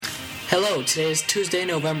Hello, today is Tuesday,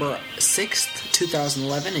 November 6th,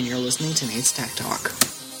 2011, and you're listening to Nate's Tech Talk.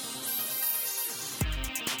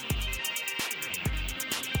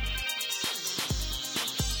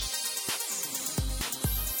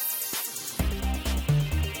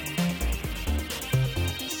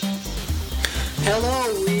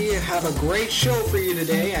 Hello, we have a great show for you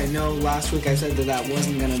today. I know last week I said that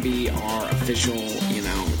wasn't going to be our official,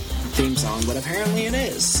 theme song, but apparently it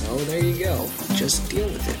is, so there you go. Just deal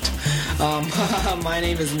with it. My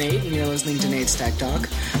name is Nate, and you're listening to Nate's Tech Talk.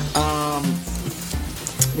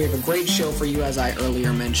 We have a great show for you, as I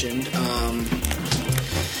earlier mentioned.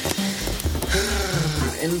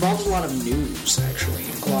 It involves a lot of news, actually.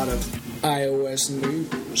 A lot of iOS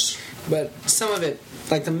news. But some of it,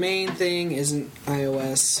 like the main thing isn't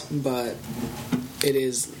iOS, but it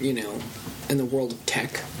is, in the world of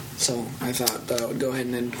tech. So I thought that I would go ahead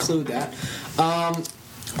and include that.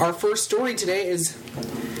 Our first story today is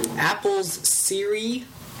Apple's Siri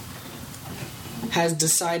has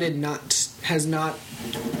decided okay,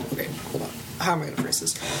 hold on. How am I going to phrase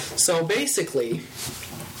this? So basically,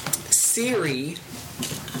 Siri,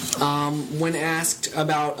 when asked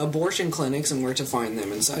about abortion clinics and where to find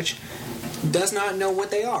them and such, does not know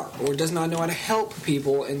what they are, or does not know how to help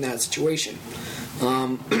people in that situation.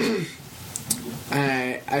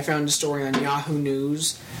 I found a story on Yahoo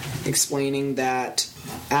News explaining that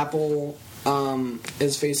Apple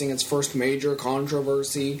is facing its first major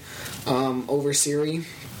controversy over Siri,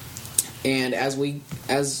 and as we,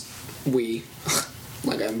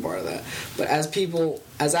 like I'm part of that, but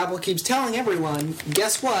as Apple keeps telling everyone,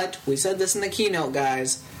 guess what? We said this in the keynote,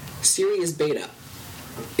 guys. Siri is beta.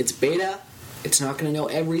 It's beta. It's not going to know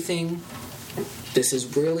everything. This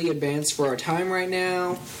is really advanced for our time right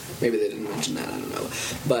now. Maybe they didn't mention that, I don't know.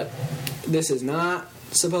 But this is not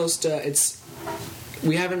supposed to...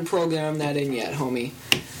 We haven't programmed that in yet, homie.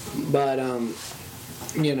 But,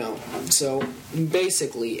 so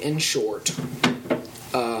basically, in short,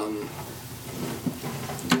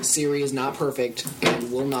 Siri is not perfect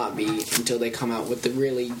and will not be until they come out with the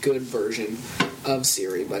really good version of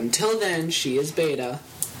Siri. But until then, she is beta.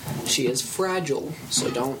 She is fragile,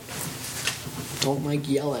 so don't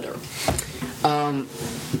yell at her.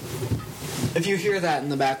 If you hear that in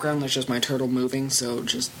the background, that's just my turtle moving, so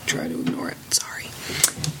just try to ignore it. Sorry.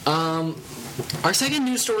 Our second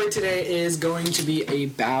news story today is going to be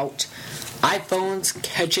about iPhones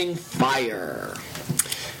catching fire.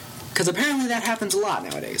 Because apparently that happens a lot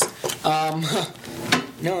nowadays.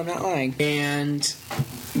 No, I'm not lying. And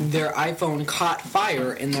their iPhone caught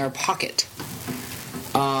fire in their pocket.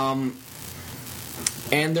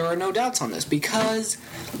 And there are no doubts on this, because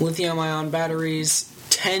lithium-ion batteries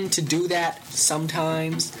tend to do that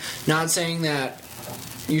sometimes. Not saying that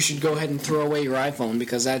you should go ahead and throw away your iPhone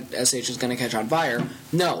because that SH is going to catch on fire.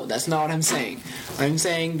 No, that's not what I'm saying. I'm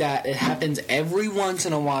saying that it happens every once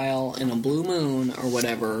in a while in a blue moon or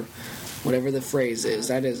whatever the phrase is.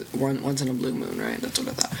 That is once in a blue moon, right? That's what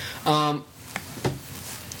I thought.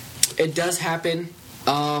 It does happen.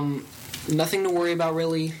 Nothing to worry about,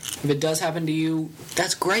 really. If it does happen to you,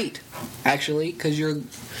 that's great, actually, because you'll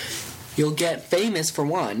get famous, for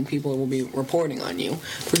one. People will be reporting on you.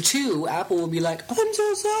 For two, Apple will be like, I'm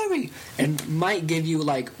so sorry, and might give you,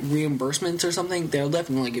 reimbursements or something. They'll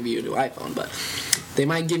definitely give you a new iPhone, but they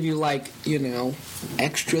might give you,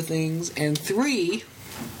 extra things. And three,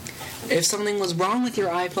 if something was wrong with your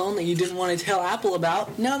iPhone that you didn't want to tell Apple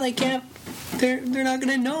about, no, they can't. They're not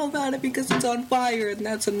going to know about it because it's on fire, and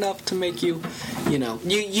that's enough to make you, you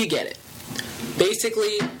get it.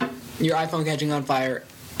 Basically, your iPhone catching on fire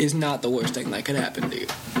is not the worst thing that could happen to you.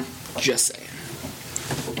 Just saying.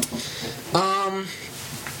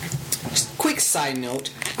 Quick side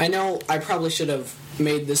note. I know I probably should have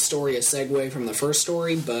made this story a segue from the first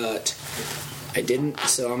story, but I didn't,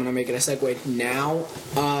 so I'm going to make it a segue now.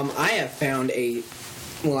 I have found I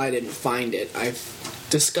didn't find it. I've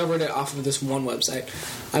discovered it off of this one website.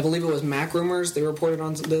 I believe it was Mac Rumors. They reported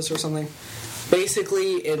on this or something.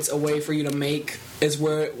 Basically, it's a way for you to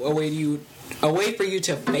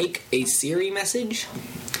fake a Siri message.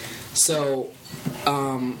 So,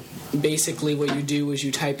 basically, what you do is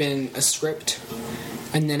you type in a script,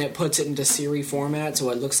 and then it puts it into Siri format, so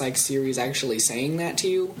it looks like Siri's actually saying that to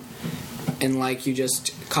you. And you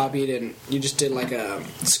just copied and you just did a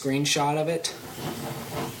screenshot of it.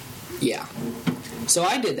 Yeah. So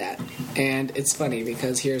I did that, and it's funny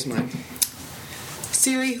because here's my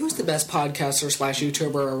Siri, who's the best podcaster /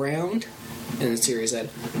 YouTuber around? And then Siri said,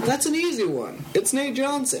 that's an easy one. It's Nate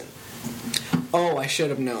Johnson. Oh, I should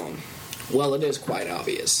have known. Well, it is quite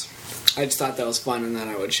obvious. I just thought that was fun and that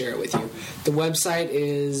I would share it with you. The website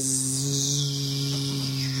is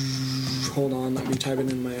Hold on, let me type it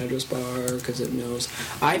in my address bar because it knows.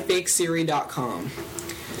 iFakeSiri.com.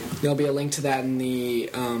 There'll be a link to that in the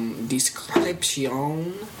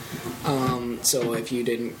description. So if you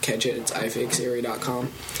didn't catch it, it's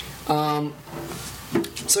iFakeSiri.com.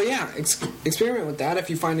 So yeah, experiment with that. If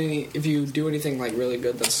you do anything like really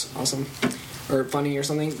good, that's awesome, or funny or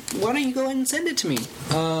something, why don't you go ahead and send it to me?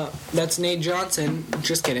 That's Nate Johnson.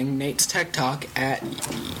 Just kidding. Nate's Tech Talk at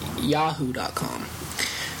yahoo.com.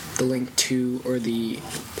 The link to, or the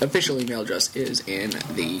official email address, is in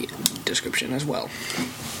the description as well.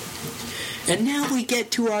 And now we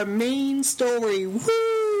get to our main story.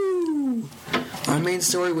 Woo! Our main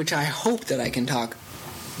story, which I hope that I can talk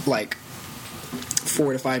like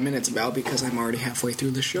 4 to 5 minutes about, because I'm already halfway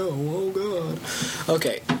through the show. Oh god.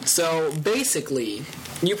 Okay, so basically,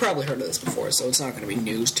 you probably heard of this before, so it's not going to be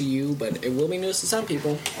news to you, but it will be news to some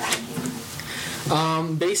people.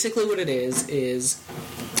 Basically what it is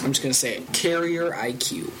I'm just going to say it, carrier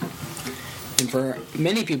IQ. And for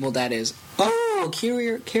many people that is, oh,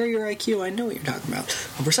 carrier IQ, I know what you're talking about.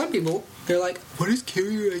 But for some people, they're like, what is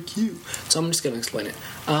carrier IQ? So I'm just going to explain it.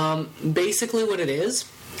 Basically what it is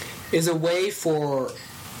a way for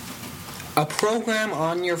a program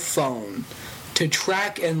on your phone to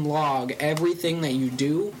track and log everything that you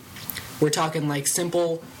do. We're talking like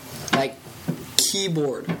simple, like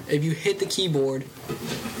keyboard. If you hit the keyboard,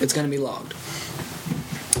 it's going to be logged.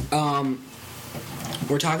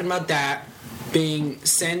 We're talking about that being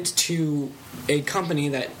sent to a company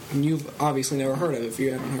that you've obviously never heard of if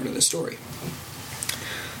you haven't heard of this story.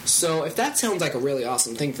 So if that sounds like a really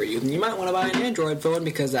awesome thing for you, then you might want to buy an Android phone,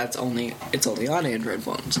 because it's only on Android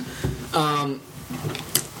phones.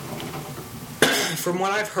 From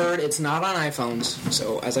what I've heard, it's not on iPhones.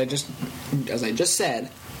 So as I just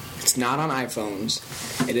said, it's not on iPhones.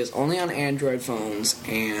 It is only on Android phones,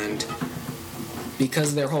 and because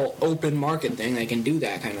of their whole open market thing, they can do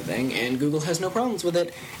that kind of thing, and Google has no problems with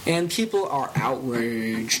it, and people are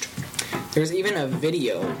outraged. There's even a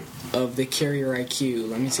video of the carrier IQ.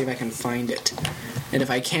 Let me see if I can find it. And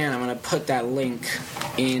if I can, I'm going to put that link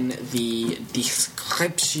in the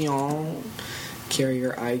description.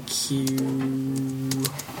 Carrier IQ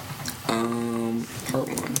part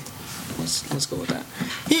 1. Let's go with that.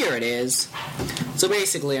 Here it is. So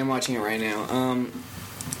basically, I'm watching it right now.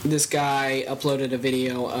 This guy uploaded a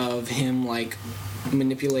video of him like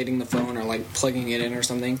manipulating the phone or like plugging it in or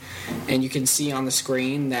something, and you can see on the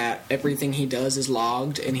screen that everything he does is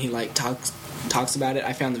logged, and he like talks about it.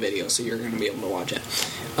 I found the video, so you're going to be able to watch it.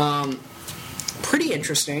 Pretty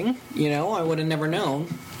interesting, I would have never known.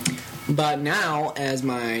 But now, as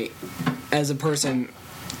a person,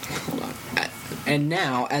 hold on, and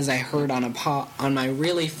now as I heard on my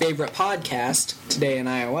really favorite podcast, Today in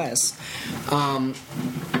iOS,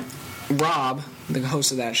 Rob, the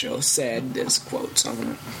host of that show, said this quote, so I'm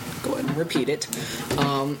going to go ahead and repeat it.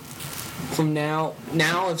 From now,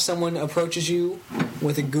 if someone approaches you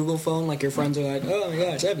with a Google phone, like your friends are like, oh my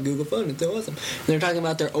gosh, I have a Google phone, it's so awesome, and they're talking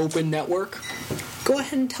about their open network, go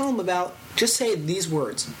ahead and tell them just say these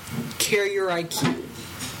words, carrier IQ,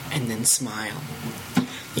 and then smile.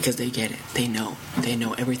 Because they get it. They know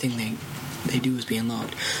everything they do is being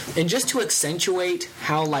logged. And just to accentuate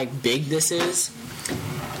how big this is,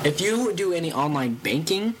 if you do any online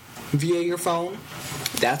banking via your phone,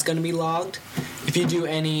 that's going to be logged. If you do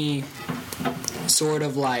any sort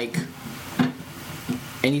of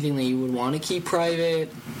anything that you would want to keep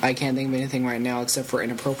private, I can't think of anything right now except for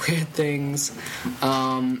inappropriate things.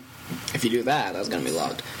 If you do that, that's going to be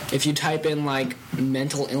logged. If you type in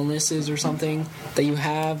mental illnesses or something that you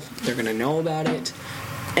have, they're going to know about it.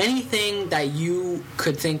 Anything that you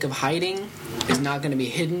could think of hiding is not going to be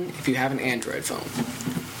hidden if you have an Android phone.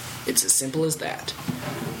 It's as simple as that.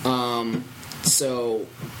 So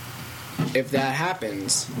if that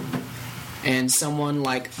happens and someone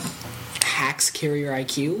hacks carrier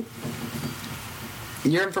IQ,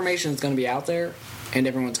 your information is going to be out there and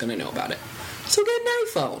everyone's going to know about it. So get an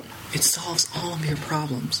iPhone. It solves all of your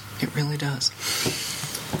problems. It really does.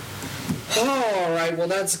 Alright, well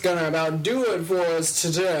that's gonna about do it for us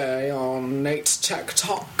today on Nate's Tech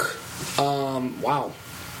Talk. Wow.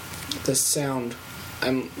 The sound.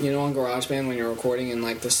 On GarageBand when you're recording and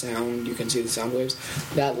the sound, you can see the sound waves.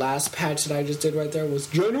 That last patch that I just did right there was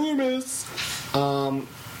ginormous.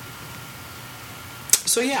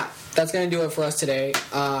 So yeah, that's gonna do it for us today.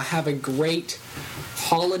 Have a great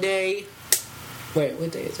holiday. Wait,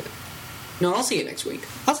 what day is it? No, I'll see you next week.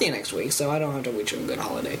 So I don't have to wish you a good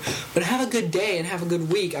holiday. But have a good day and have a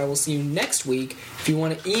good week. I will see you next week. If you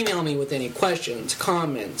want to email me with any questions,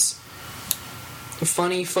 comments,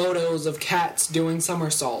 funny photos of cats doing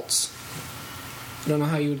somersaults, I don't know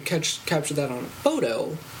how you would capture that on a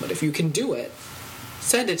photo, but if you can do it,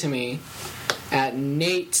 send it to me at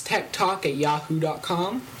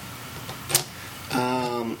natestechtalk@yahoo.com.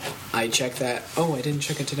 I checked that. Oh, I didn't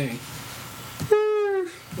check it today.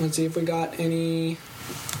 Let's see if we got any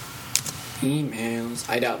emails.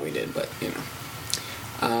 I doubt we did, but,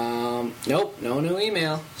 nope, no new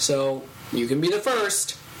email. So, you can be the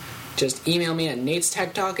first. Just email me at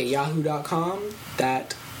natestechtalk@yahoo.com.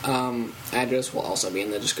 That address will also be in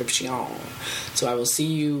the description. So I will see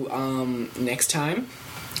you next time.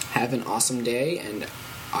 Have an awesome day, and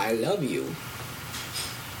I love you.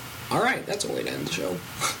 Alright, that's a way to end the show.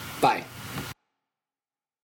 Bye.